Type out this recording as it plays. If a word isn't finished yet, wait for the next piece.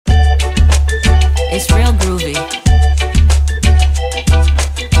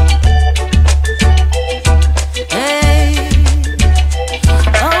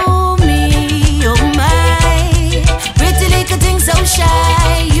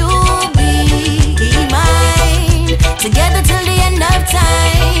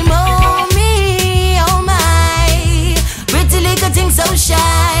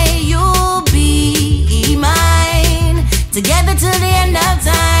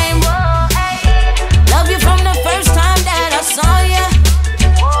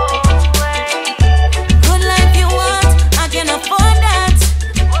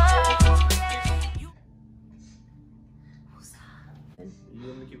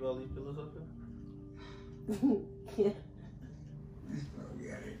leave all these pillows up there? Yeah.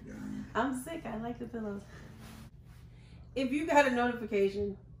 I'm sick. I like the pillows. If you got a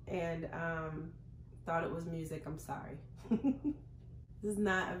notification and thought it was music, I'm sorry. This is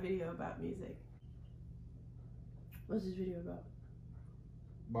not a video about music. What's this video about?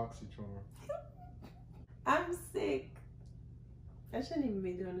 BoxyCharm. I'm sick. I shouldn't even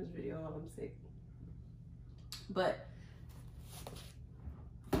be doing this video while I'm sick. But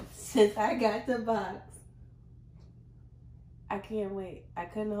since I got the box, I can't wait. I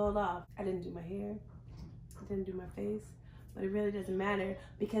couldn't hold off. I didn't do my hair. I didn't do my face. But it really doesn't matter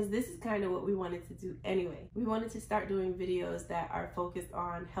because this is kind of what we wanted to do anyway. We wanted to start doing videos that are focused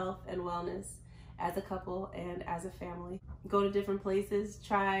on health and wellness as a couple and as a family. Go to different places,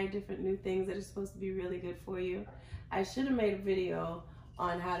 try different new things that are supposed to be really good for you. I should have made a video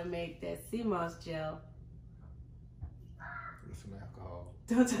on how to make that sea moss gel. With some alcohol.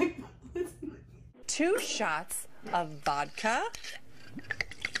 Don't take my 2 shots of vodka.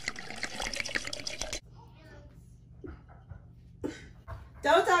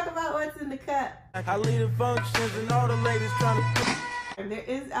 Don't talk about what's in the cup. I lead the functions and all the ladies trying to. And there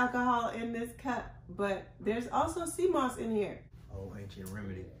is alcohol in this cup, but there's also sea moss in here. Oh, ancient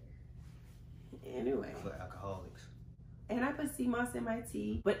remedy. Anyway. For alcoholics. And I put sea moss in my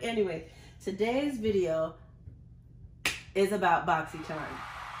tea. But anyway, today's video is about BoxyCharm.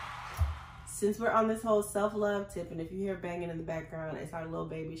 Since we're on this whole self-love tip, and if you hear banging in the background, it's our little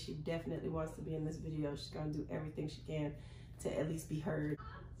baby. She definitely wants to be in this video. She's gonna do everything she can to at least be heard.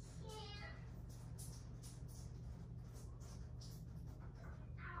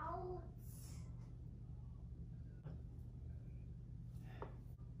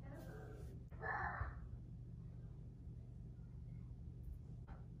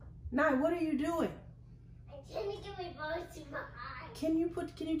 Nye, what are you doing? I'm trying to get my balls to my eye. Can you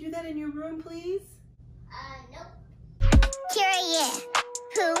do that in your room, please? Nope. Here I am.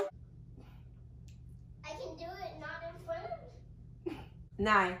 Who? I can do it not in front of me.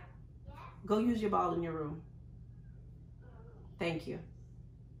 Nye, Yeah? go use your ball in your room. Thank you.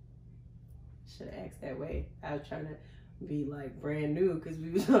 Should have asked that way. I was trying to be like brand new because we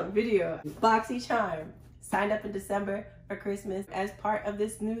was on video. BoxyCharm signed up in December for Christmas as part of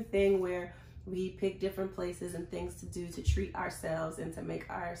this new thing where we pick different places and things to do to treat ourselves and to make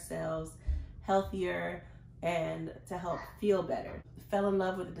ourselves healthier and to help feel better. Fell in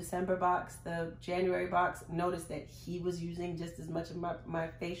love with the December box, the January box. Noticed that he was using just as much of my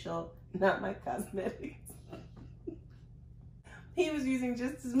facial, not my cosmetics. He was using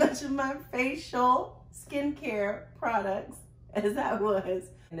just as much of my facial skincare products as I was.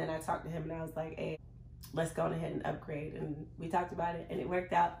 And then I talked to him and I was like, hey, let's go ahead and upgrade. And we talked about it and it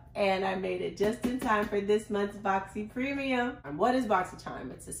worked out. And I made it just in time for this month's Boxy Premium. And what is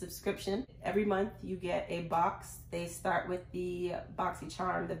BoxyCharm? It's a subscription. Every month you get a box. They start with the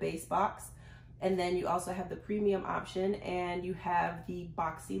BoxyCharm, the base box. And then you also have the premium option and you have the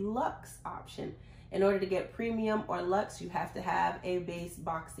Boxy Luxe option. In order to get premium or luxe, you have to have a base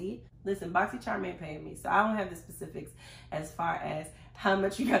Boxy. Listen, BoxyCharm ain't paying me, so I don't have the specifics as far as how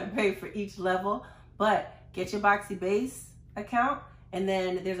much you gotta pay for each level. But get your Boxy base account, and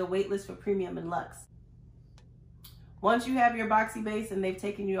then there's a wait list for premium and luxe. Once you have your Boxy base and they've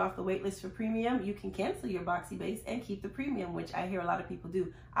taken you off the wait list for premium, you can cancel your Boxy base and keep the premium, which I hear a lot of people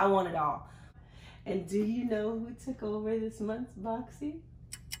do. I want it all. And do you know who took over this month's Boxy?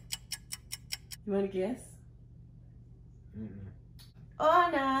 You want to guess? Oh,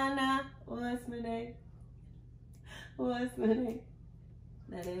 Nana. What's my name? What's my name?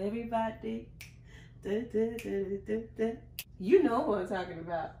 Let everybody. Da, da, da, da, da. You know what I'm talking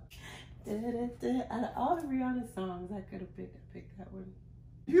about. Da, da, da. Out of all the Rihanna songs I could have picked, I picked that one.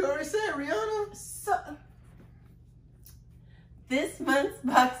 You already said Rihanna? So, this month's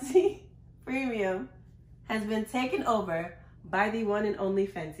Boxy Premium has been taken over by the one and only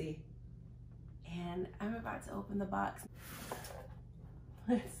Fenty. And I'm about to open the box.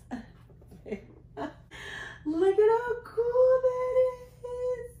 Look at how cool that is.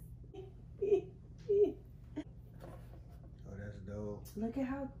 Oh, that's dope. Look at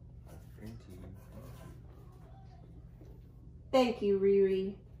how. Fenty. Thank you,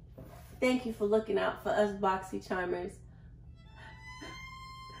 Riri. Thank you for looking out for us Boxy Charmers.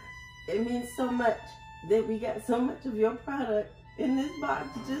 It means so much that we got so much of your product in this box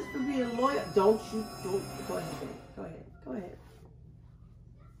just for being loyal. Don't go ahead, babe. Go ahead.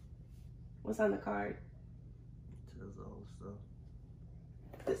 What's on the card? Tells all stuff.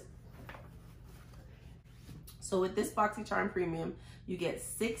 This. So with this BoxyCharm Premium, you get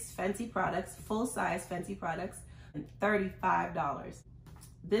 6 Fenty products, full-size Fenty products, and $35.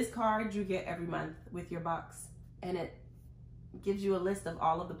 This card you get every month with your box, and it gives you a list of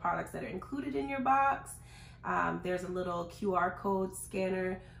all of the products that are included in your box. There's a little QR code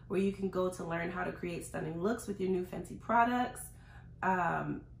scanner where you can go to learn how to create stunning looks with your new Fenty products.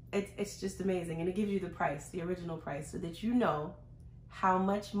 It's just amazing, and it gives you the price, the original price, so that you know how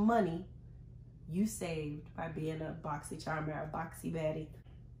much money you saved by being a BoxyCharm or a Boxy baddie.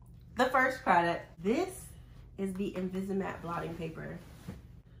 The first product, this is the Invisimatte blotting paper.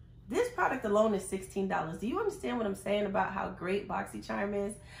 This product alone is $16. Do you understand what I'm saying about how great BoxyCharm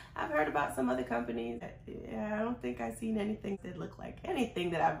is? I've heard about some other companies. I don't think I've seen anything that look like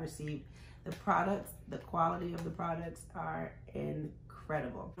anything that I've received. The products, the quality of the products are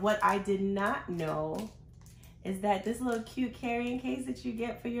incredible. What I did not know is that this little cute carrying case that you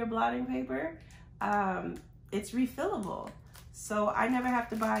get for your blotting paper, it's refillable. So I never have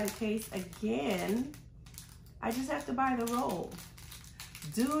to buy the case again. I just have to buy the roll.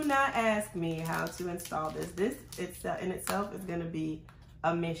 Do not ask me how to install this. This in itself is gonna be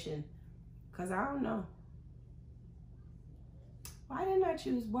a mission, cause I don't know. Why didn't I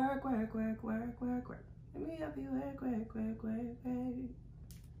choose work, work, work, work, work, work? Let me help you work, work, work, work, work.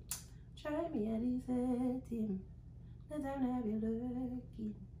 Try me at least team. Let them have you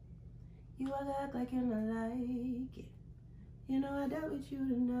looking. You act like you're not like it. You know I dealt with you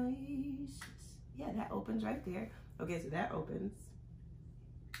the nicest. Yeah, that opens right there. Okay, so that opens.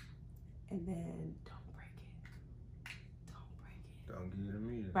 And then don't break it. Don't break it. Don't give it to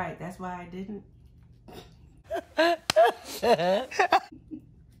me. Right, that's why I didn't.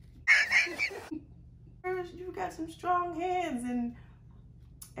 You got some strong hands,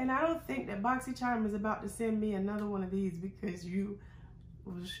 and I don't think that BoxyCharm is about to send me another one of these because you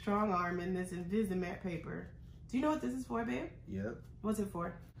was strong arming this Invisimatte paper. Do you know what this is for, babe? Yep. What's it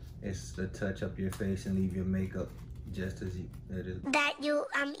for? It's to touch up your face and leave your makeup just as it is. That you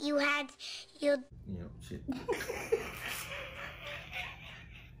had You know, shit.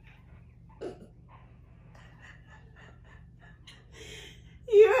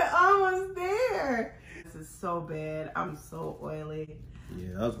 You're almost there. This is so bad. I'm so oily.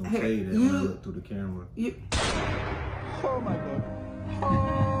 Yeah, I was gonna tell you that when I looked through the camera. Oh my god.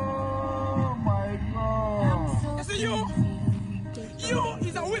 Oh my god. Is it you? You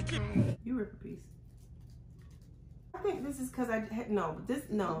is a wicked. You rip a piece. I think this is because I had, no, but this,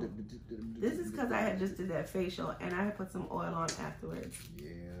 no. This is because I had just did that facial and I had put some oil on afterwards.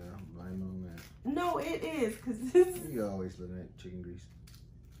 Yeah, blame it on that. No, it is, because this. You always looking at chicken grease.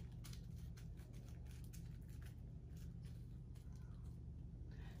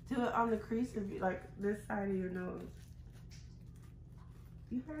 Do it on the crease of like this side of your nose.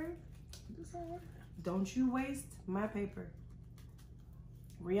 You heard? Don't you waste my paper.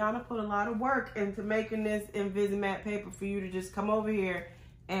 Rihanna put a lot of work into making this Invisimatte paper for you to just come over here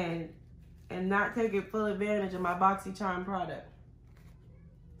and not take it full advantage of my BoxyCharm product.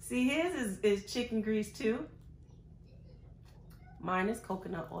 See, his is chicken grease too. Mine is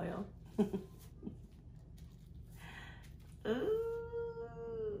coconut oil. Ooh.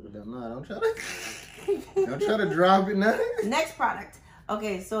 No, don't try to drop it now. Next product.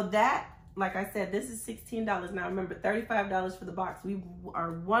 Okay, so that, like I said, this is $16. Now remember, $35 for the box. We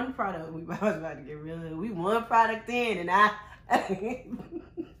are one product. I was about to get really. We one product in, and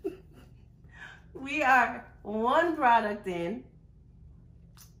we are one product in,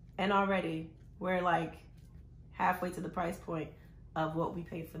 and already we're like halfway to the price point of what we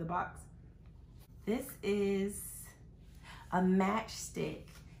paid for the box. This is a matchstick.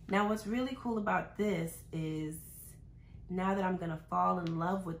 Now what's really cool about this is now that I'm gonna fall in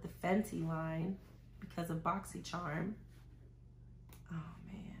love with the Fenty line because of BoxyCharm. Oh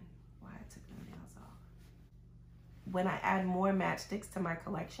man, why I took my nails off. When I add more matchsticks to my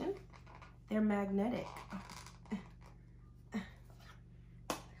collection, they're magnetic.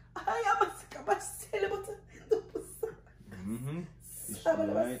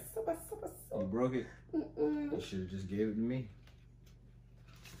 You broke it. You should have just gave it to me.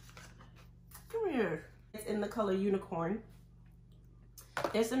 Come here. It's in the color unicorn.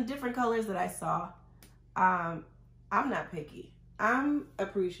 There's some different colors that I saw. I'm not picky. I'm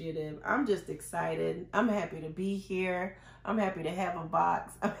appreciative. I'm just excited. I'm happy to be here. I'm happy to have a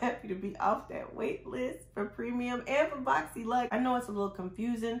box. I'm happy to be off that wait list for premium and for Boxy Luck. I know it's a little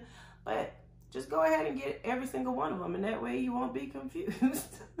confusing, but just go ahead and get every single one of them, and that way you won't be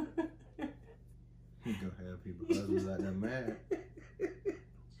confused. You gonna have people husbands out there mad.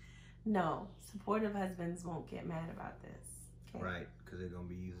 No, supportive husbands won't get mad about this. Okay? Right, because they're gonna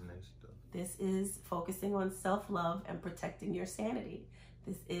be using that stuff. This is focusing on self-love and protecting your sanity.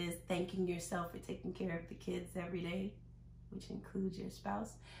 This is thanking yourself for taking care of the kids every day. which includes your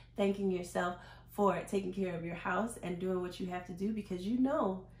spouse, thanking yourself for taking care of your house and doing what you have to do, because you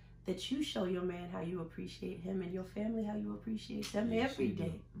know that you show your man how you appreciate him and your family how you appreciate them every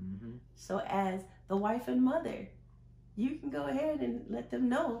day. So as the wife and mother, you can go ahead and let them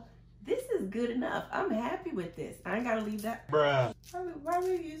know, this is good enough. I'm happy with this. I ain't gotta leave that. Bruh. Why are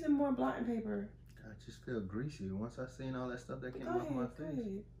we using more blotting paper? I just feel greasy. Once I seen all that stuff that came off my face. Go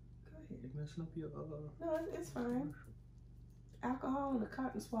ahead. You're messing up your No, it's fine. Alcohol and a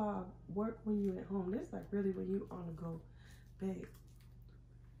cotton swab work when you're at home. This is like really when you on the go. Babe,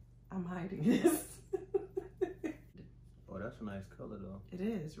 I'm hiding this. Oh, that's a nice color though. It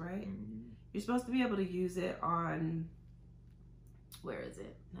is, right? You're supposed to be able to use it on, where is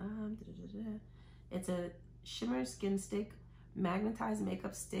it? It's a Shimmer skin stick, magnetized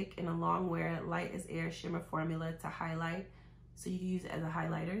makeup stick in a long wear, light as air shimmer formula to highlight. So you use it as a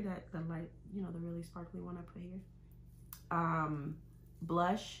highlighter, that the light, you know, the really sparkly one I put here.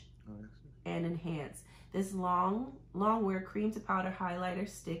 Blush and enhance. This long wear cream to powder highlighter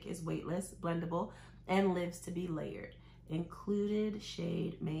stick is weightless, blendable, and lives to be layered. Included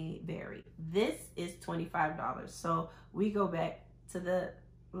shade may vary. This is $25. So we go back to the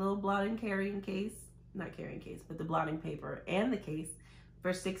little blotting carrying case, not carrying case, but the blotting paper and the case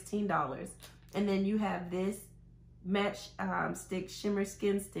for $16. And then you have this match stick, shimmer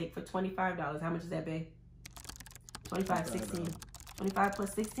skin stick for $25. How much is that, babe? 25, 16. 25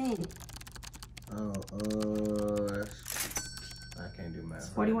 plus 16. Oh, I can't do math. It's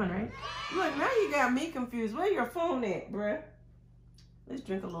 41, right? Look, now you got me confused. Where your phone at, bruh? Let's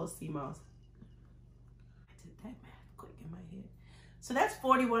drink a little sea moss. I did that math quick in my head. So that's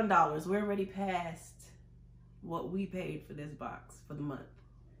 $41. We're already past what we paid for this box for the month.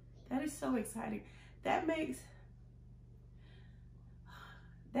 That is so exciting. That makes,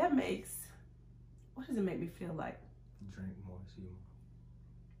 what does it make me feel like? Drink more, see more.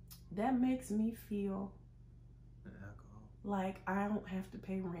 That makes me feel alcohol. Like I don't have to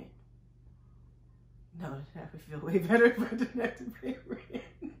pay rent. No, that would feel way better if I didn't have to pay rent.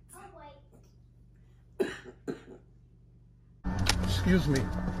 Oh, wait. Excuse me.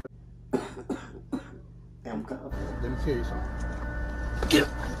 I'm covered. Let me tell you something.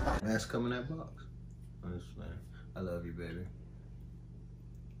 That's coming in that box. I'm just saying. I love you, baby.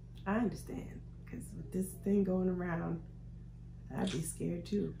 I understand, because with this thing going around, I'd be scared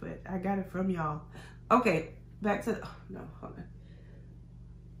too, but I got it from y'all. Okay, back to the, oh no, hold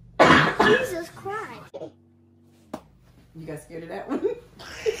on. Jesus Christ. You got scared of that one?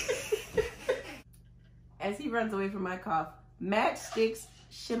 As he runs away from my cough, Match Stix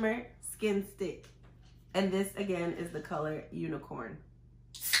Shimmer Skin Stick. And this again is the color Unicorn.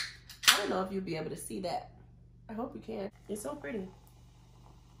 I don't know if you'll be able to see that. I hope you can. It's so pretty.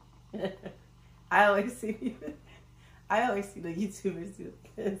 I always see the YouTubers do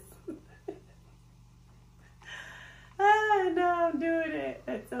this. No, I'm doing it.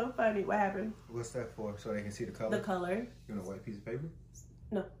 That's so funny. What happened? What's that for? So they can see the color? The color. You want a white piece of paper?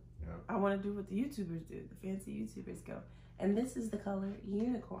 No. No. I want to do what the YouTubers do. The fancy YouTubers go. And this is the color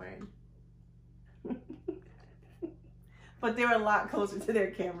Unicorn. But they're a lot closer to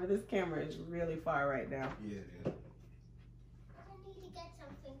their camera. This camera is really far right now. Yeah, it is. I need to get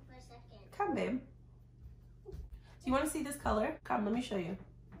something for a second. Come, babe. Do you want to see this color? Come, let me show you.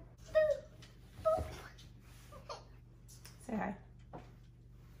 Say hi.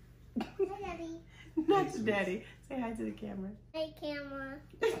 Hi, Daddy. Not to Daddy. Say hi to the camera. Hey, camera.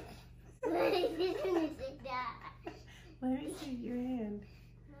 Let me see your hand.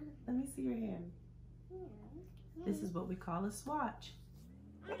 Let me see your hand. This is what we call a swatch.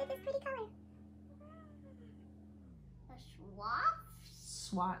 Look at this pretty color. A swatch?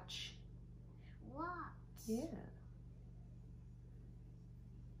 Swatch. Swatch. Yeah.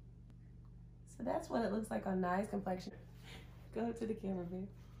 So that's what it looks like on Nye's complexion. Go to the camera, babe.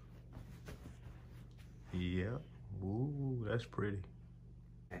 Yeah. Ooh, that's pretty.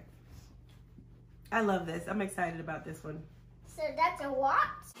 Okay. I love this. I'm excited about this one. So that's a what?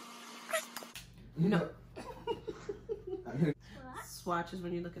 No. Swatch is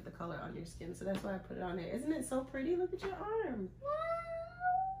when you look at the color on your skin, so that's why I put it on there. Isn't it so pretty? Look at your arm.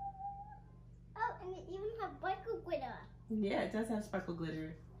 Oh, and it even has sparkle glitter. Yeah, it does have sparkle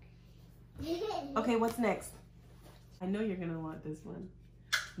glitter. Okay, what's next? I know you're gonna want this one.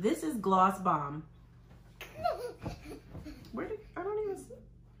 This is Gloss Bomb. Where did I don't even see.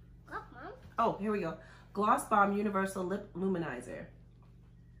 Oh, here we go. Gloss Bomb Universal Lip Luminizer.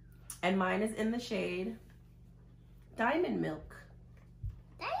 And mine is in the shade Diamond Milk.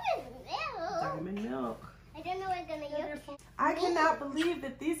 Diamond Milk? Diamond Milk. I don't know what I'm gonna use. I cannot believe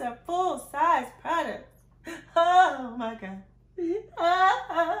that these are full-size products. Oh my God.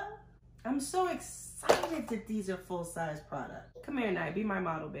 I'm so excited that these are full-size products. Come here, Nye. Be my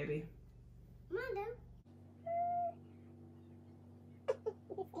model, baby. Model.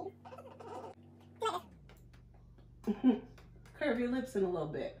 Curve your lips in a little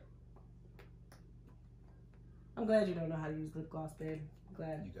bit. I'm glad you don't know how to use lip gloss, babe. I'm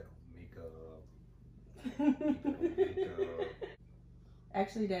glad. You got makeup.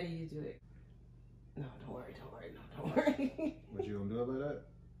 Actually, Daddy, you do it. No, don't worry, don't worry, no, don't worry. What you gonna do about that?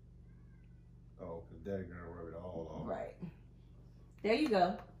 Oh, because Daddy gonna rub it all off. Right. There you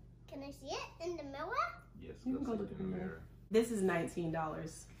go. Can I see it in the mirror? Yes, You can go see look it in in the the mirror. This is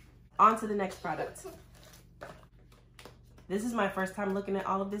 $19. On to the next product. This is my first time looking at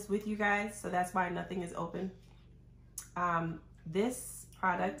all of this with you guys, so that's why nothing is open. This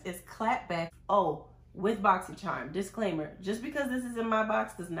product is ClapBack. Oh, with BoxyCharm. Disclaimer, just because this is in my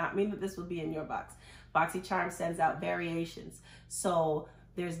box does not mean that this will be in your box. BoxyCharm sends out variations. So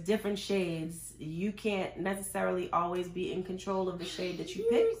there's different shades. You can't necessarily always be in control of the shade that you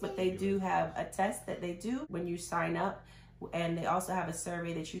pick, but they do have a test that they do when you sign up. And they also have a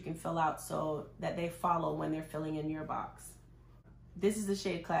survey that you can fill out so that they follow when they're filling in your box. This is the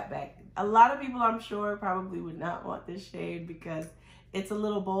shade ClapBack. A lot of people, I'm sure, probably would not want this shade because it's a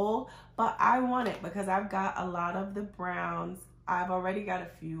little bold, but I want it because I've got a lot of the browns. I've already got a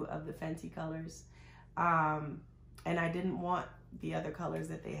few of the Fenty colors. And I didn't want the other colors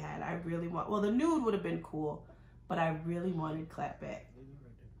that they had. I really want, well, the nude would have been cool, but I really wanted ClapBack.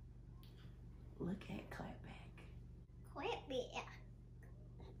 Look at ClapBack. ClapBack.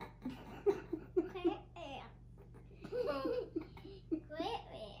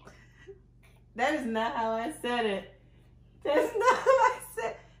 That is not how I said it. That's not how I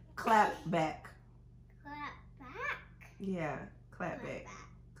said ClapBack. ClapBack. Yeah, ClapBack.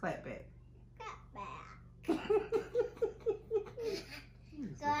 ClapBack.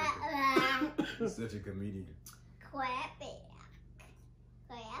 ClapBack. You're such a comedian. ClapBack.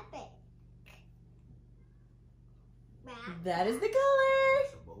 ClapBack. That is the color.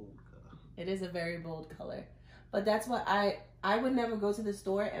 It's a bold color. It is a very bold color. But that's what I would never go to the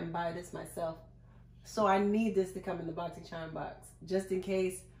store and buy this myself. So I need this to come in the BoxyCharm box. Just in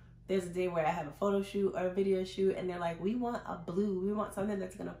case there's a day where I have a photo shoot or a video shoot and they're like, we want a blue. We want something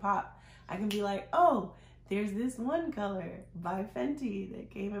that's going to pop. I can be like, oh, there's this one color by Fenty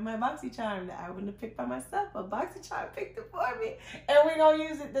that came in my BoxyCharm that I wouldn't have picked by myself. But BoxyCharm picked it for me. And we're going to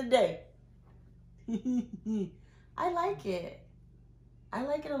use it today. I like it. I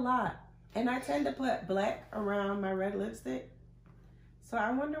like it a lot. And I tend to put black around my red lipstick. So I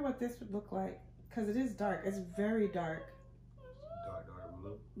wonder what this would look like. Because it is dark. It's very dark. Dark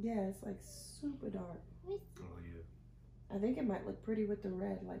blue? Yeah, it's like super dark. Oh, yeah. I think it might look pretty with the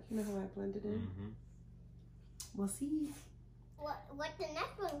red. Like, you know how I blended in? Mm-hmm. We'll see. What's the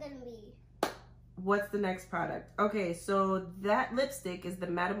next one going to be? What's the next product? Okay, so that lipstick is the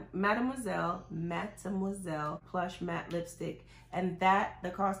Mattemoiselle Plush Matte Lipstick. And the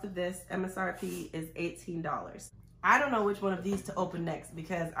cost of this, MSRP, is $18. I don't know which one of these to open next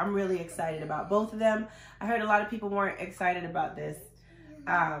because I'm really excited about both of them. I heard a lot of people weren't excited about this,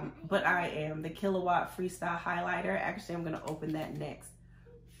 but I am. The Killawatt Freestyle Highlighter. Actually, I'm going to open that next.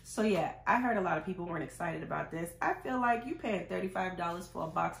 So yeah, I heard a lot of people weren't excited about this. I feel like you paying $35 for a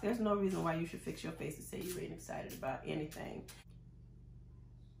box. There's no reason why you should fix your face and say you ain't excited about anything.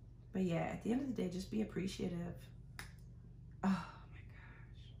 But yeah, at the end of the day, just be appreciative. Oh my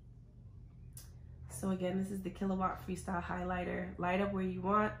gosh. So again, this is the Killawatt Freestyle Highlighter. Light up where you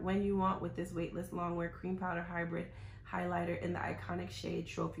want, when you want with this weightless longwear cream powder hybrid highlighter in the iconic shade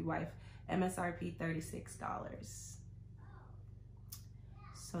Trophy Wife. MSRP $36.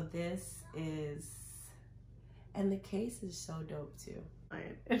 So this is, and the case is so dope too.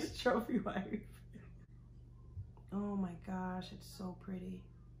 It's Trophy Wife. Oh my gosh, it's so pretty.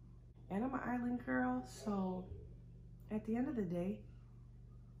 And I'm an island girl, so at the end of the day,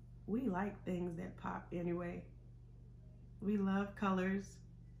 we like things that pop anyway. We love colors.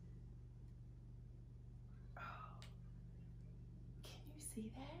 Oh, can you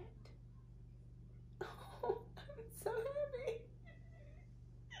see that? Oh, I'm so happy.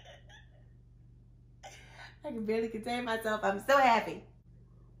 I can barely contain myself. I'm so happy.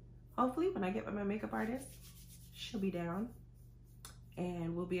 Hopefully when I get with my makeup artist, she'll be down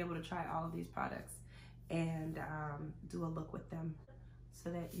and we'll be able to try all of these products and do a look with them so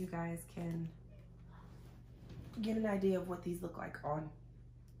that you guys can get an idea of what these look like on.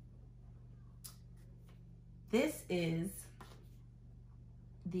 This is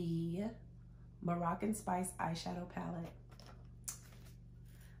the Moroccan Spice eyeshadow palette.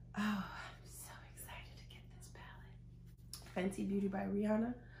 Oh, I'm so excited to get Fenty Beauty by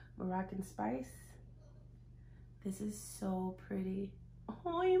Rihanna, Moroccan Spice. This is so pretty.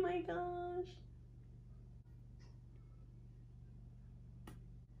 Oh my gosh.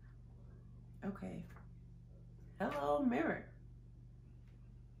 Okay. Hello, mirror.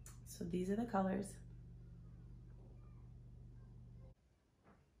 So these are the colors.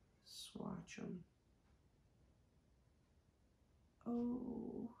 Swatch them.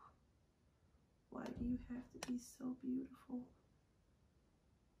 Oh, why do you have to be so beautiful?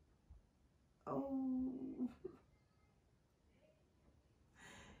 Oh,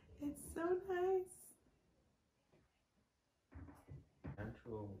 it's so nice.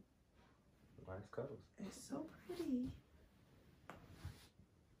 Natural, nice colors. It's so pretty.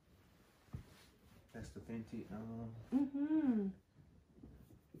 That's the Fenty.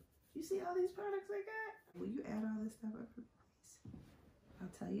 You see all these products I got? Will you add all this stuff up for me, please?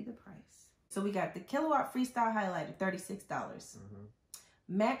 I'll tell you the price. So we got the Killawatt Freestyle Highlighter, $36.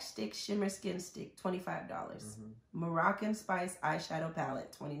 Match Stix Shimmer Skin Stick, $25. Moroccan Spice Eyeshadow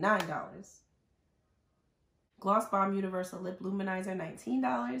Palette, $29. Gloss Bomb Universal Lip Luminizer,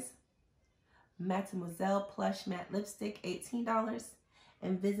 $19. Mattemoiselle Plush Matte Lipstick, $18.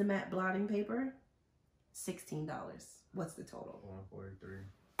 Invisimatte Blotting Paper, $16. What's the total? $143.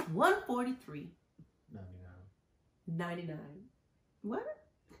 $143. $99. What?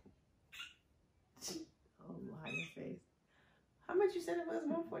 Oh, liar face. How much you said it was?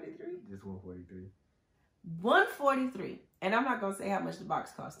 $143? Just $143. $143. And I'm not going to say how much the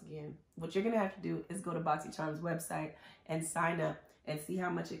box costs again. What you're going to have to do is go to BoxyCharm's website and sign up and see how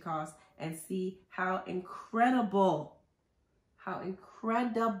much it costs and see how incredible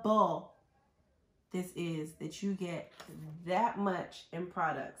this is that you get that much in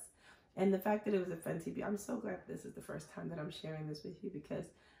products. And the fact that it was a Fenty Beauty, I'm so glad this is the first time that I'm sharing this with you, because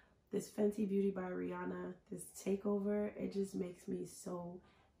this Fenty Beauty by Rihanna, this Takeover, it just makes me so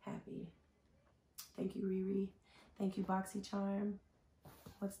happy. Thank you, Riri. Thank you, BoxyCharm.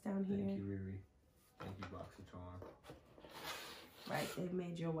 What's down here? Thank you, Riri. Thank you, BoxyCharm. Right, they've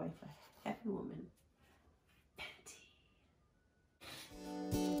made your wife a happy woman. Fenty.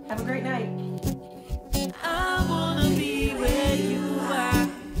 Have a great night.